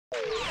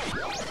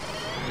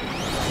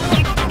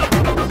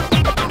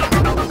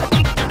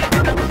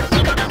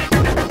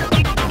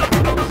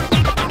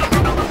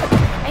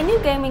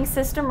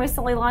system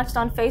recently launched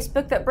on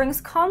Facebook that brings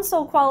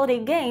console-quality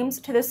games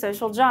to the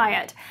social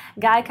giant.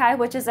 Gaikai,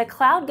 which is a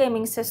cloud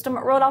gaming system,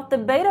 rolled out the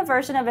beta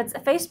version of its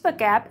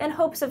Facebook app in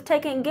hopes of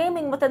taking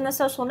gaming within the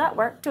social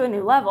network to a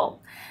new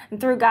level.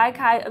 And through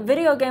Gaikai,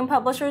 video game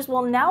publishers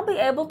will now be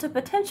able to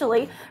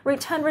potentially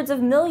reach hundreds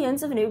of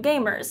millions of new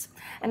gamers.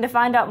 And to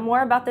find out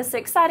more about this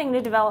exciting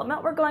new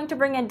development, we're going to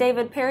bring in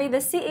David Perry, the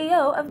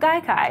CEO of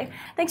Gaikai.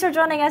 Thanks for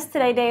joining us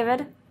today,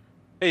 David.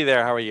 Hey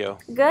there, how are you?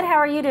 Good, how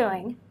are you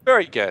doing?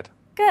 Very good.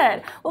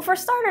 Good. Well, for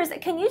starters,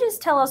 can you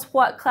just tell us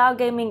what cloud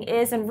gaming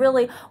is and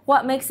really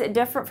what makes it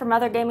different from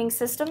other gaming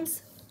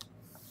systems?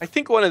 I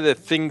think one of the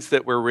things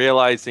that we're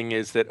realizing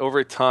is that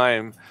over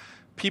time,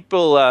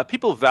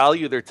 people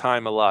value their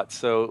time a lot.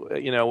 So,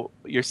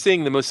 you're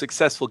seeing the most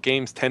successful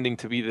games tending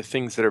to be the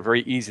things that are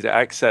very easy to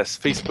access.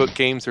 Facebook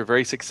games are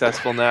very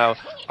successful now.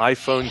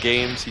 iPhone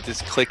games, you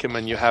just click them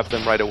and you have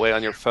them right away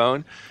on your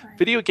phone. Right.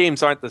 Video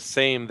games aren't the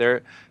same.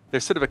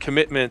 There's sort of a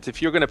commitment.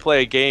 If you're going to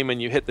play a game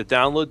and you hit the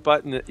download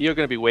button, you're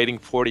going to be waiting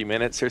 40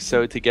 minutes or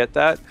so to get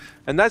that.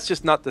 And that's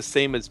just not the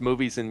same as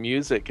movies and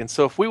music. And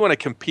so if we want to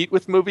compete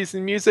with movies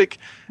and music,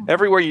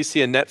 everywhere you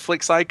see a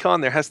Netflix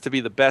icon, there has to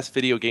be the best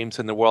video games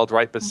in the world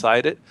right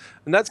beside it.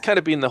 And that's kind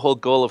of been the whole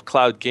goal of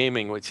cloud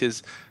gaming, which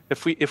is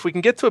if we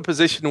can get to a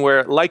position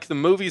where, like the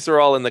movies are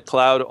all in the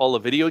cloud, all the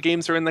video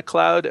games are in the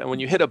cloud, and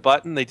when you hit a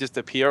button, they just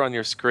appear on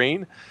your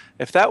screen.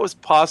 If that was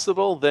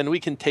possible, then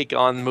we can take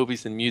on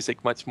movies and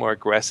music much more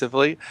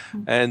aggressively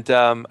and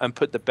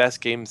put the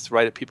best games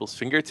right at people's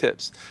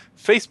fingertips.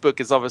 Facebook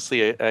is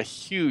obviously a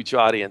huge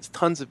audience,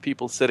 tons of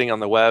people sitting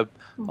on the web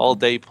all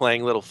day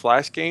playing little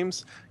flash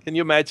games. Can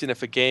you imagine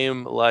if a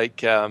game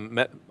like, I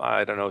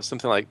don't know,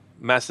 something like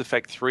Mass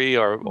Effect 3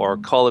 or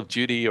Call of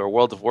Duty or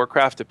World of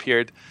Warcraft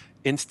appeared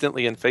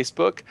instantly in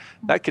Facebook?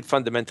 That could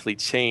fundamentally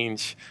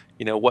change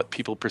what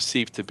people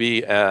perceive to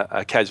be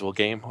a casual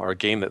game or a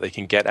game that they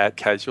can get at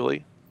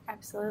casually.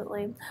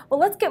 Absolutely. Well,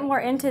 let's get more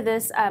into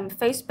this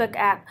Facebook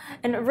app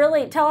and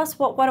really tell us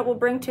what it will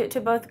bring to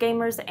both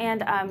gamers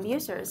and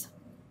users.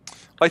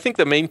 I think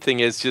the main thing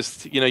is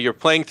just, you're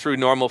playing through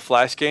normal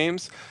Flash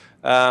games.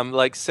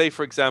 Like, say,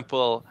 for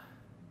example,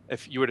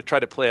 if you were to try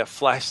to play a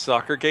Flash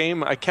soccer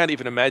game, I can't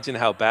even imagine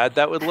how bad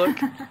that would look.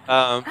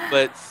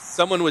 But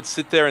someone would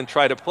sit there and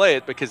try to play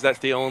it because that's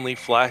the only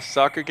Flash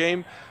soccer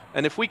game.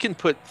 And if we can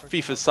put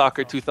FIFA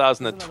Soccer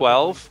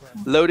 2012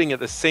 loading at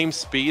the same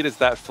speed as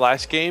that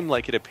Flash game,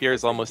 like it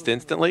appears almost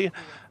instantly,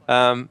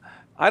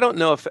 I don't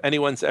know if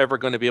anyone's ever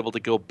going to be able to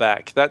go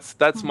back.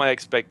 That's my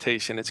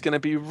expectation. It's going to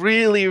be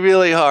really,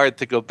 really hard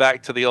to go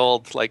back to the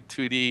old like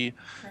 2D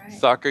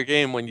soccer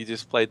game when you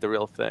just played the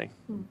real thing.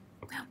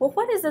 Well,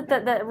 what is it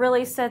that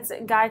really sets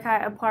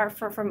Gaikai apart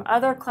from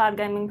other cloud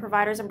gaming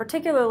providers, and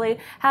particularly,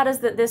 how does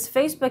this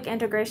Facebook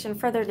integration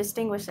further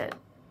distinguish it?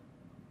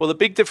 Well, the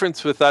big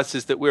difference with us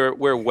is that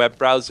we're web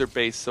browser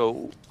based,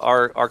 so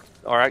our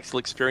actual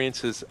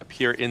experiences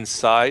appear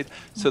inside.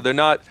 So they're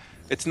not.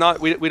 It's not.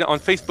 We don't,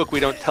 on Facebook we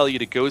don't tell you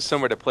to go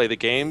somewhere to play the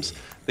games.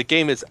 The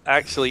game is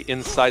actually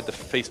inside the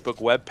Facebook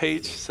web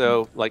page.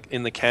 So, like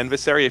in the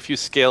canvas area, if you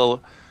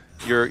scale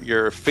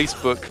your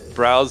Facebook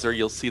browser,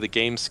 you'll see the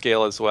game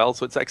scale as well.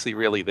 So it's actually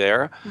really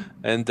there,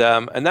 and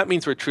that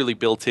means we're truly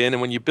built in.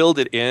 And when you build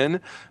it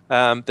in,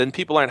 then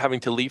people aren't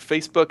having to leave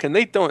Facebook, and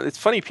they don't. It's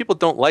funny, people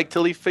don't like to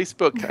leave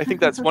Facebook. I think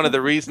that's one of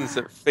the reasons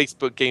that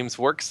Facebook games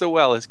work so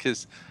well is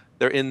because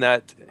they're in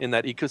that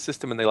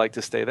ecosystem and they like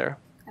to stay there.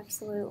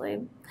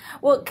 Absolutely.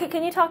 Well,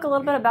 can you talk a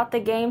little bit about the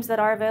games that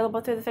are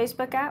available through the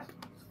Facebook app?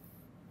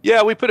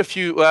 Yeah, we put a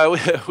few.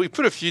 We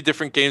put a few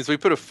different games. We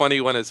put a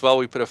funny one as well.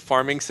 We put a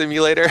farming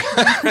simulator,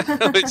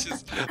 which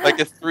is like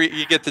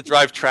you get to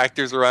drive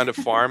tractors around a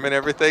farm and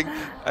everything.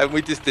 And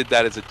we just did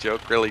that as a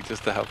joke, really,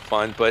 just to have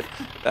fun. But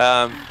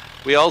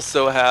we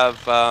also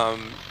have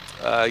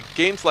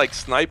games like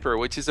Sniper,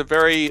 which is a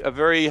very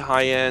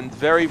high-end,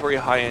 very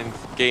high-end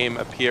game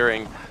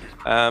appearing.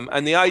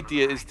 And the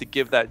idea is to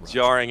give that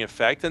jarring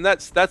effect, and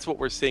that's what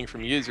we're seeing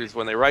from users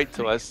when they write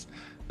to us.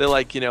 They're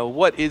like,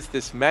 what is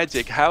this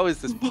magic? How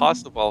is this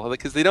possible?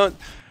 Because they don't.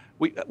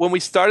 When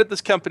we started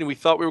this company, we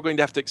thought we were going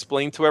to have to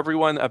explain to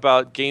everyone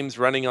about games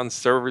running on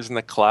servers in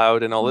the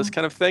cloud and all this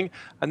kind of thing.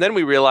 And then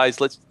we realized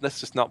let's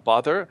just not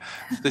bother.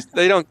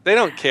 They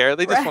don't care.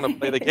 They just want to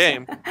play the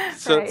game.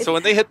 So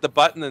when they hit the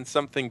button and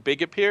something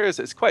big appears,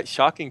 it's quite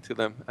shocking to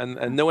them,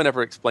 and no one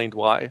ever explained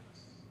why.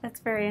 That's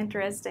very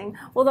interesting.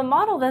 Well, the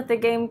model that the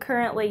game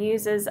currently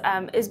uses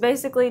is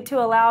basically to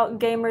allow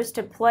gamers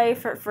to play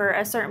for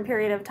a certain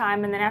period of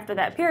time, and then after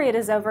that period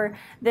is over,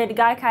 then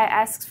Gaikai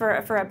asks for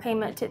a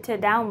payment to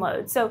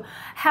download. So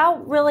how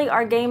really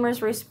are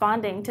gamers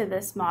responding to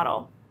this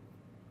model?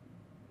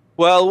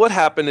 Well, what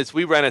happened is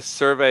we ran a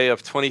survey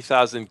of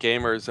 20,000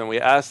 gamers, and we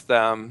asked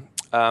them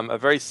a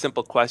very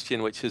simple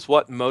question, which is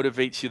what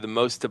motivates you the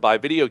most to buy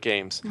video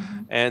games?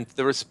 And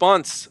the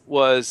response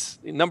was,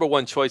 number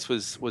one choice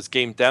was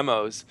game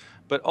demos,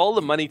 but all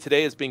the money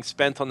today is being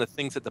spent on the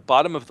things at the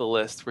bottom of the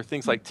list, where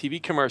things like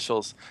TV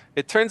commercials.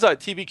 It turns out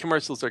TV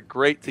commercials are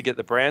great to get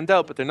the brand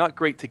out, but they're not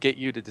great to get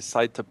you to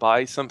decide to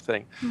buy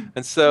something.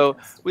 And so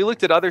we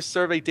looked at other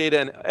survey data,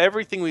 and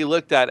everything we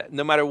looked at,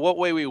 no matter what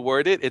way we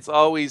word it, it's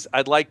always,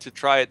 I'd like to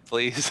try it,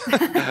 please.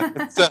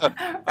 So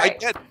I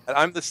get it.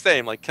 I'm the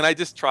same. Like, can I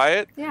just try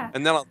it? Yeah.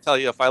 And then I'll tell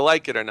you if I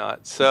like it or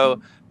not. So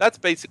that's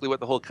basically what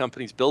the whole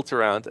company's built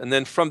around. And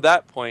then from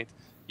that point,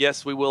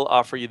 yes, we will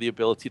offer you the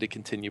ability to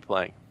continue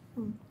playing.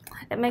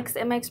 It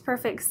makes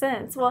perfect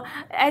sense. Well,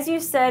 as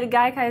you said,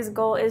 Gaikai's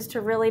goal is to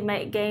really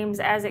make games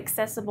as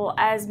accessible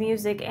as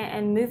music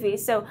and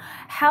movies. So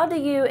how do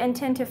you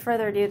intend to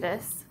further do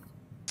this?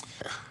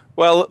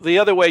 Well, the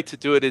other way to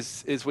do it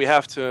is we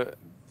have to,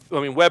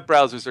 I mean, web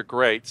browsers are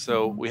great,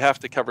 so we have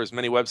to cover as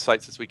many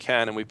websites as we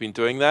can, and we've been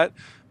doing that.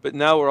 But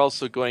now we're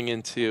also going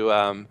into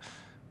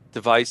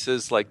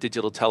devices like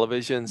digital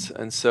televisions.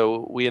 And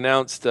so we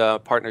announced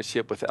a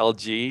partnership with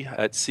LG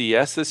at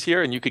CES this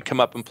year, and you could come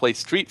up and play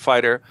Street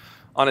Fighter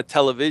on a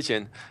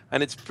television.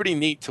 And it's pretty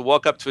neat to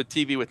walk up to a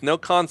TV with no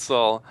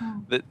console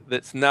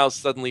that's now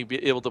suddenly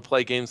be able to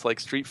play games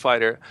like Street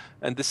Fighter.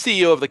 And the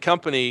CEO of the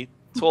company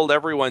told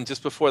everyone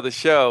just before the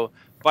show,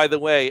 by the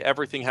way,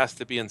 everything has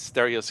to be in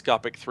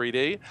stereoscopic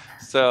 3D.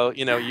 So,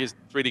 you know, use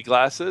 3D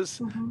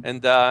glasses.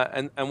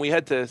 And we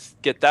had to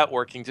get that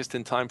working just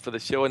in time for the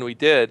show, and we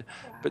did.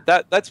 But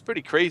that's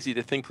pretty crazy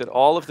to think that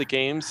all of the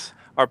games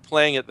are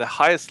playing at the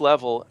highest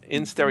level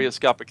in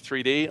stereoscopic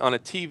 3D on a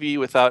TV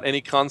without any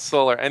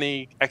console or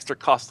any extra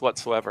cost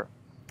whatsoever.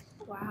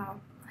 Wow.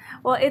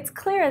 Well, it's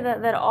clear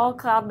that all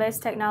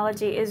cloud-based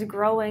technology is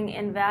growing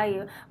in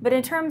value. But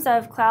in terms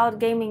of cloud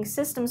gaming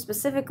systems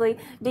specifically,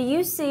 do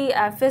you see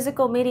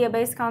physical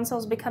media-based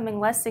consoles becoming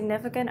less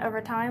significant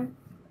over time?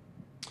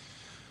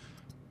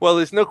 Well,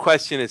 there's no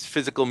question it's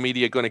physical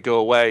media going to go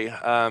away.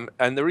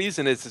 And the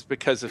reason is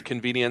because of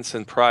convenience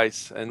and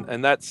price.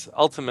 And that's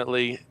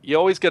ultimately, you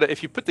always got to,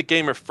 if you put the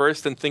gamer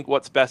first and think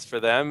what's best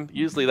for them,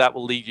 usually that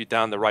will lead you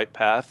down the right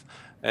path.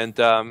 And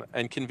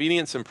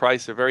convenience and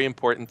price are very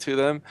important to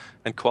them,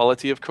 and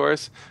quality, of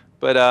course.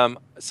 But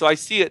so I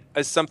see it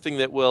as something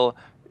that will,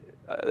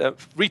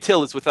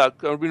 retail is without,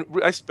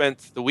 I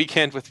spent the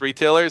weekend with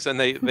retailers, and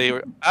they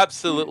were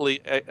absolutely,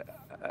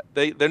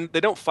 they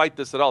don't fight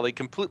this at all. They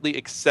completely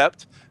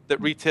accept that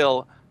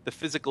retail, the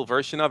physical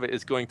version of it,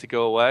 is going to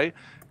go away.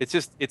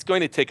 It's going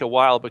to take a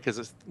while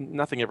because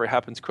nothing ever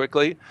happens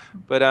quickly.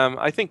 But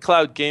I think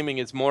cloud gaming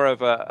is more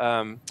of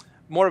an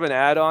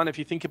add-on. If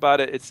you think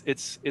about it,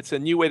 it's a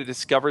new way to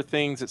discover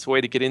things. It's a way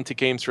to get into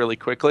games really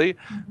quickly.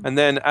 And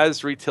then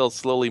as retail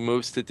slowly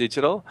moves to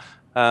digital,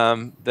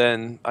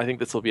 then I think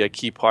this will be a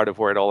key part of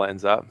where it all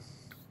ends up.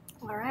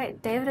 All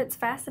right, David, it's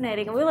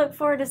fascinating. And we look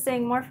forward to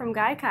seeing more from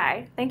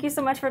Gaikai. Thank you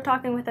so much for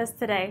talking with us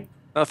today.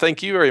 Oh,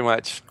 thank you very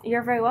much.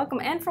 You're very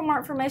welcome. And for more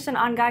information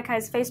on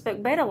Gaikai's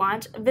Facebook beta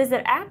launch,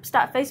 visit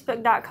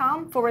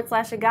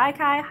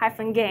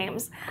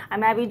apps.facebook.com/Gaikai-games.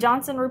 I'm Abby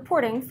Johnson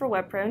reporting for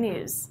WebPro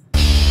News.